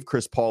can waive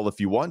Chris Paul if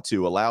you want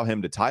to, allow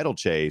him to title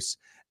chase,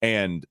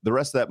 and the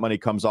rest of that money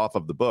comes off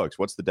of the books.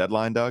 What's the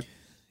deadline, Doug?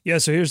 Yeah,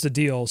 so here's the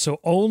deal. So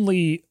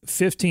only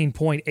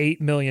 $15.8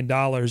 million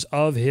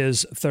of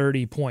his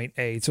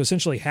 $30.8, so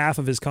essentially half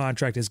of his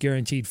contract is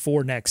guaranteed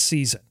for next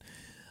season.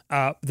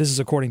 This is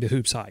according to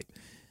Hoops Hype.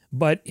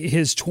 But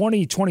his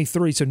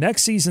 2023, so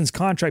next season's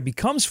contract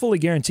becomes fully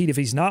guaranteed if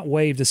he's not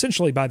waived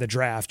essentially by the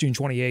draft, June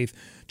 28th,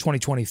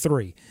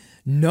 2023.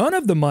 None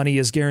of the money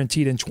is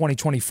guaranteed in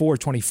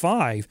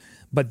 2024-25,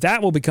 but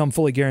that will become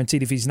fully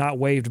guaranteed if he's not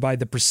waived by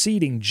the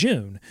preceding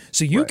June.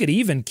 So you could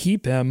even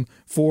keep him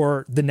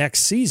for the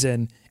next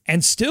season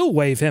and still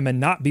waive him and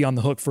not be on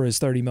the hook for his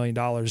 $30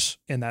 million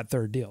in that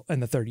third deal,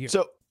 in the third year.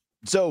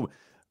 So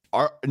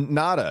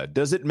Nada,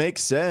 does it make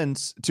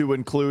sense to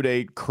include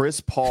a Chris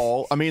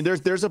Paul? I mean,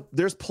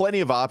 there's plenty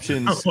of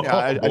options.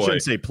 I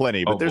shouldn't say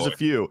plenty, but there's a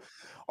few.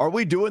 Are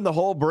we doing the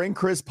whole bring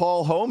Chris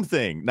Paul home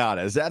thing?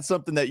 Nada, is that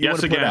something that you want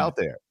to put out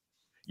there?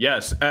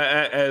 Yes.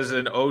 As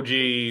an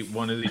OG,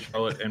 one of these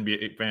Charlotte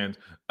NBA fans,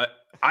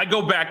 I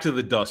go back to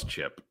the dust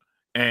chip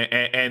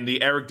and the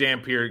Eric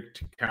Dampier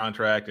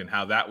contract and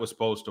how that was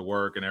supposed to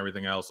work and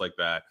everything else like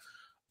that.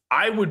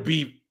 I would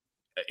be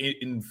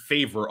in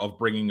favor of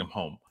bringing him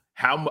home.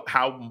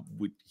 How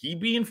would he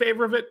be in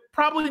favor of it?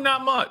 Probably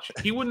not much.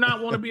 He would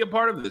not want to be a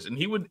part of this, and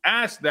he would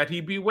ask that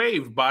he be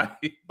waived by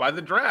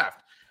the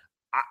draft.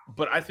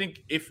 But I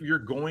think if you're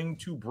going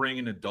to bring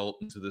an adult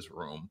into this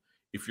room,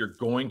 if you're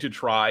going to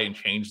try and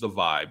change the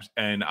vibes,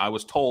 and I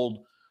was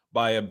told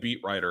by a beat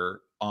writer,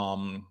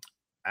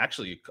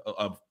 actually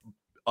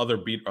other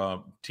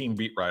team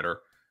beat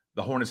writer,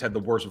 the Hornets had the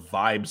worst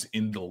vibes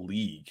in the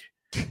league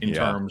in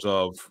terms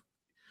of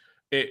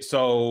it.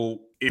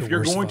 So if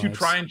you're going to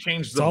try and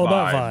change the vibes, it's all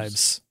about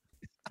vibes.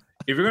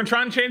 If you're going to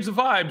try and change the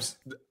vibes,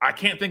 I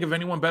can't think of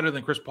anyone better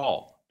than Chris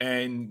Paul.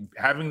 And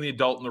having the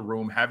adult in the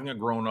room, having a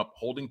grown-up,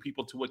 holding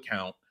people to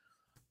account,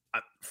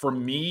 for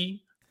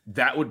me,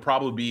 that would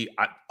probably be,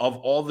 of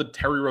all the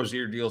Terry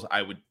Rozier deals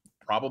I would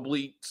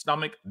probably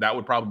stomach, that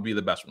would probably be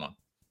the best one.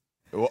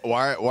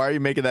 Why are you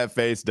making that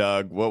face,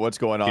 Doug? What's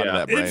going on in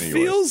that brain?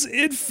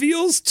 It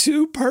feels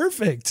too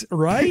perfect,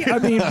 right? I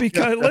mean,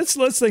 because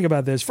let's think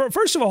about this.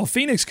 First of all,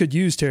 Phoenix could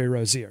use Terry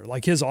Rozier.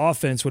 Like, his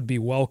offense would be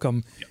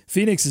welcome. Yep.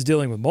 Phoenix is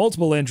dealing with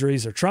multiple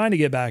injuries. They're trying to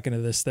get back into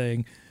this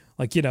thing.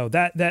 Like,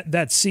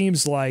 that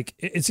seems like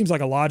it seems like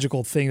a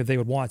logical thing that they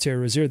would want Terry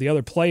Rozier. The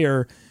other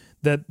player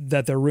that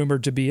they're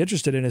rumored to be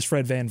interested in is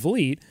Fred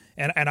VanVleet.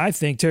 And I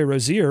think Terry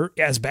Rozier,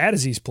 as bad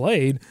as he's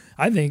played,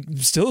 I think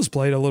still has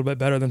played a little bit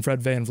better than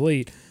Fred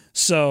VanVleet.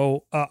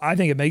 So I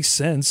think it makes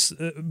sense.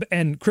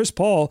 And Chris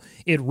Paul,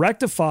 it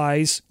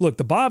rectifies. Look,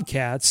 the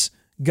Bobcats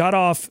got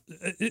off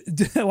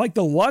like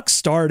the luck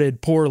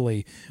started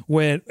poorly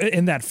when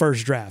in that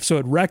first draft. So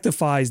it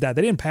rectifies that.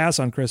 They didn't pass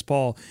on Chris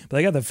Paul, but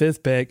they got the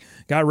 5th pick,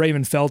 got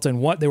Raymond Felton.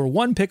 They were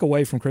 1 pick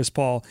away from Chris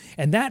Paul,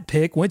 and that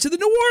pick went to the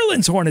New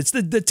Orleans Hornets,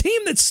 the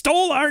team that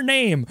stole our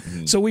name.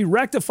 So we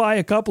rectify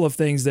a couple of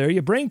things there.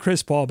 You bring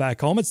Chris Paul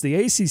back home. It's the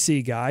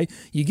ACC guy.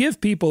 You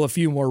give people a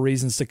few more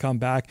reasons to come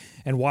back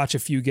and watch a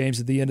few games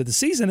at the end of the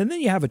season, and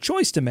then you have a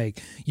choice to make.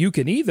 You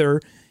can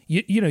either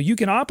you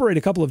can operate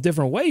a couple of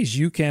different ways.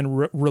 You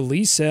can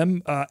release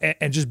him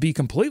and just be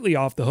completely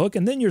off the hook,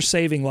 and then you're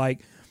saving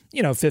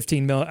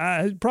 $15 million.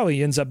 It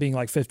probably ends up being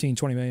like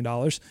 $15-20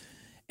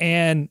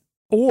 million,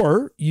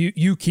 or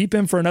you keep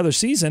him for another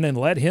season and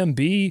let him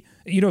be.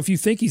 If you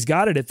think he's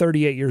got it at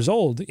 38 years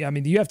old, I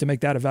mean, you have to make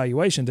that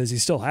evaluation. Does he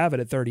still have it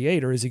at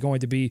 38, or is he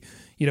going to be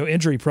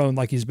injury prone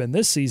like he's been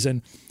this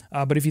season?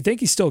 But if you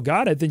think he's still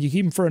got it, then you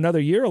keep him for another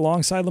year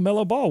alongside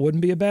LaMelo Ball.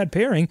 Wouldn't be a bad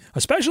pairing,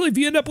 especially if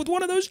you end up with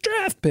one of those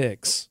draft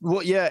picks.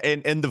 Well, yeah,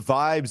 and the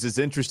vibes is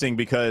interesting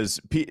because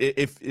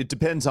if it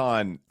depends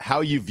on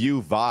how you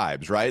view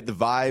vibes, right? The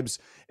vibes,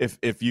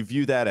 if you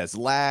view that as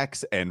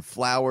lax and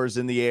flowers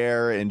in the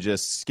air and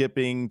just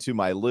skipping to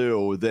my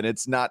Lou, then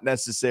it's not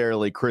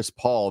necessarily Chris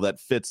Paul that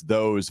fits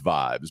those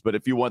vibes. But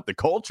if you want the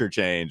culture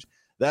change,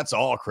 that's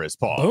all Chris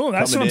Paul. Oh,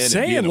 that's what I'm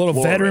saying. A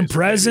little veteran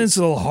presence, a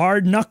little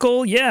hard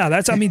knuckle. Yeah,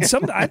 I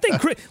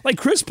think like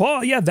Chris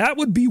Paul, yeah, that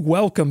would be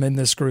welcome in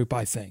this group,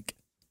 I think.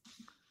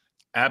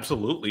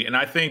 Absolutely. And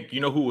I think,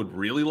 who would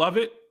really love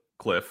it?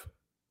 Cliff.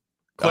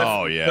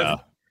 Oh, yeah.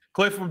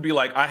 Cliff would be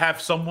like, I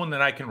have someone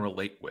that I can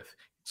relate with,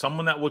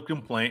 someone that would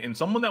complain, and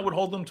someone that would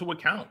hold them to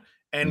account.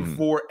 And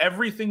for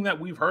everything that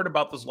we've heard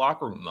about this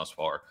locker room thus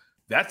far,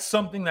 that's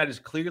something that is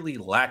clearly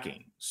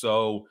lacking.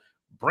 So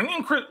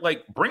bring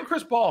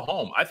Chris Paul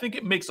home. I think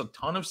it makes a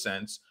ton of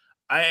sense.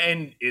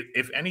 And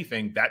if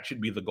anything, that should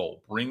be the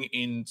goal. Bring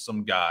in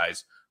some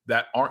guys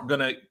that aren't going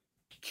to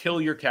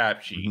kill your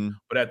cap sheet,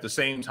 but at the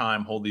same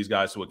time, hold these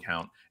guys to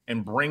account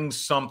and bring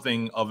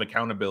something of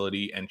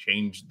accountability and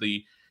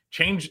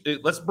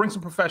let's bring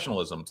some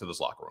professionalism to this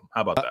locker room.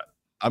 How about that?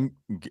 I'm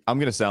going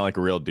to sound like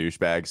a real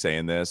douchebag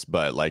saying this,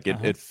 but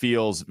it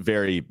feels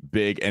very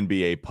big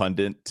NBA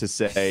pundit to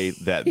say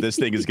that this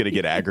thing is going to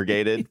get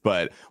aggregated,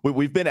 but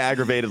we've been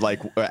aggravated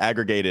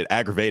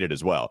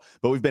as well,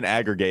 but we've been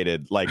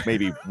aggregated like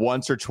maybe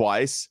once or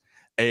twice.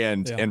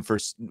 And for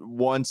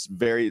once,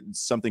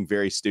 something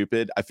very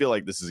stupid. I feel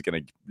like this is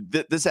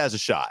this has a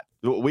shot.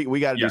 We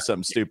got to do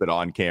something stupid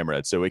on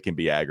camera so it can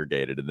be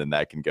aggregated, and then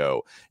that can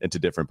go into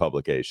different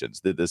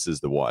publications. This is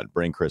the one.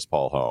 Bring Chris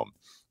Paul home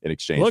in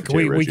exchange. Look,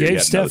 we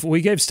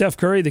gave Steph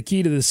Curry the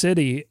key to the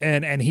city,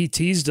 and he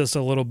teased us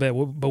a little bit.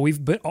 But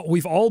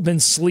we've all been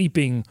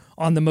sleeping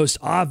on the most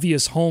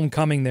obvious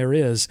homecoming there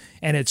is,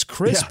 and it's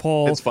Chris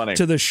Paul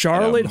to the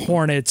Charlotte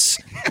Hornets.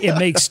 It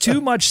makes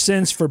too much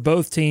sense for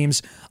both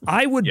teams.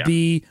 I would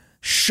be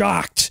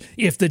shocked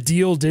if the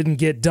deal didn't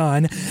get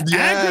done.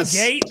 Yes.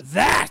 Aggregate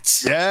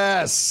that.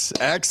 Yes.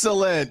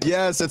 Excellent.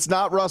 Yes. It's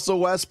not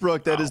Russell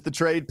Westbrook that is the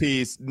trade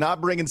piece.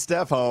 Not bringing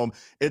Steph home.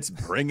 It's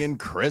bringing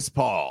Chris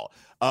Paul.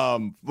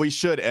 We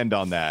should end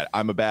on that.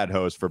 I'm a bad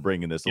host for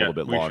bringing this a little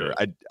bit longer.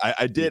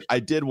 I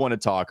did want to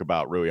talk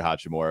about Rui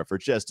Hachimura for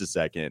just a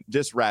second.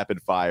 Just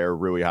rapid fire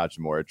Rui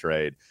Hachimura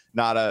trade.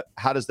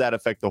 How does that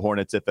affect the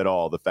Hornets, if at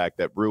all? The fact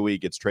that Rui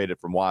gets traded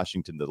from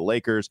Washington to the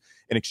Lakers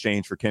in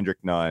exchange for Kendrick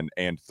Nunn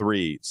and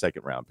 3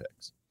 second-round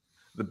picks.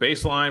 The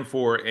baseline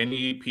for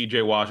any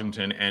PJ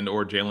Washington and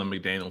or Jalen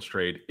McDaniels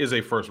trade is a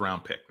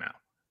first-round pick now.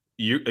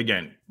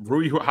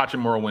 Rui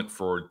Hachimura went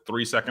for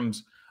 3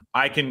 seconds.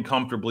 I can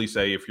comfortably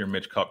say if you're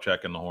Mitch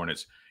Kupchak and the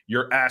Hornets,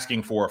 you're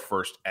asking for a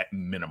first at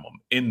minimum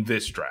in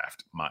this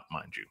draft,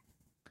 mind you.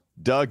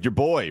 Doug, your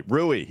boy,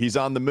 Rui, he's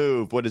on the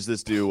move. What does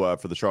this do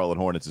for the Charlotte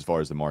Hornets as far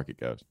as the market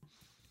goes?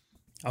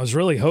 I was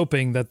really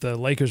hoping that the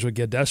Lakers would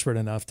get desperate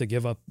enough to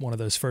give up one of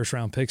those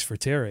first-round picks for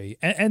Terry,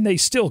 and they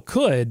still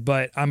could,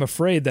 but I'm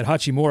afraid that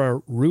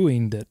Hachimura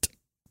ruined it.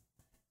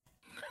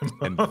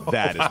 And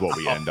that is what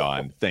we end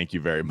on. Thank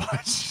you very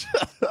much.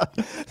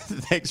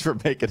 Thanks for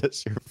making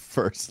us your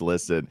first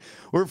listen.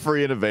 We're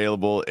free and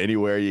available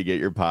anywhere you get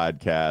your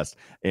podcast.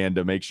 And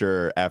to make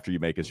sure after you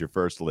make us your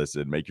first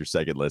listen, make your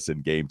second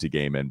listen Game to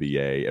Game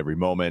NBA. Every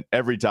moment,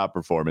 every top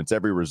performance,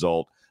 every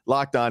result.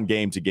 Locked On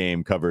Game to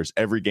Game covers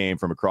every game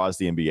from across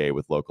the NBA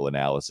with local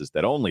analysis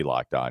that only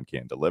Locked On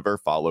can deliver.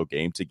 Follow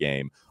Game to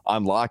Game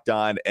on Locked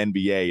On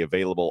NBA,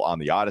 available on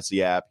the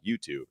Odyssey app,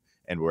 YouTube,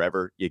 and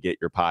wherever you get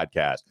your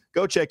podcast.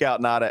 Go check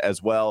out Nada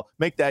as well.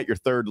 Make that your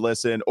third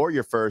listen or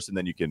your first, and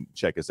then you can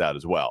check us out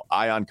as well.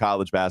 Ion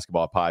College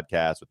Basketball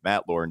Podcast with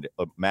Matt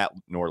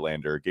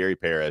Norlander, Gary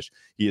Parrish.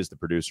 He is the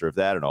producer of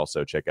that. And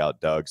also check out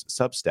Doug's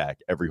Substack,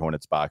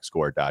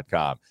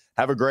 everyhornetsboxscore.com.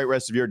 Have a great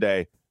rest of your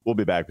day. We'll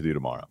be back with you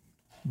tomorrow.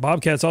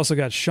 Bobcats also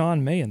got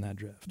Sean May in that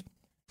draft.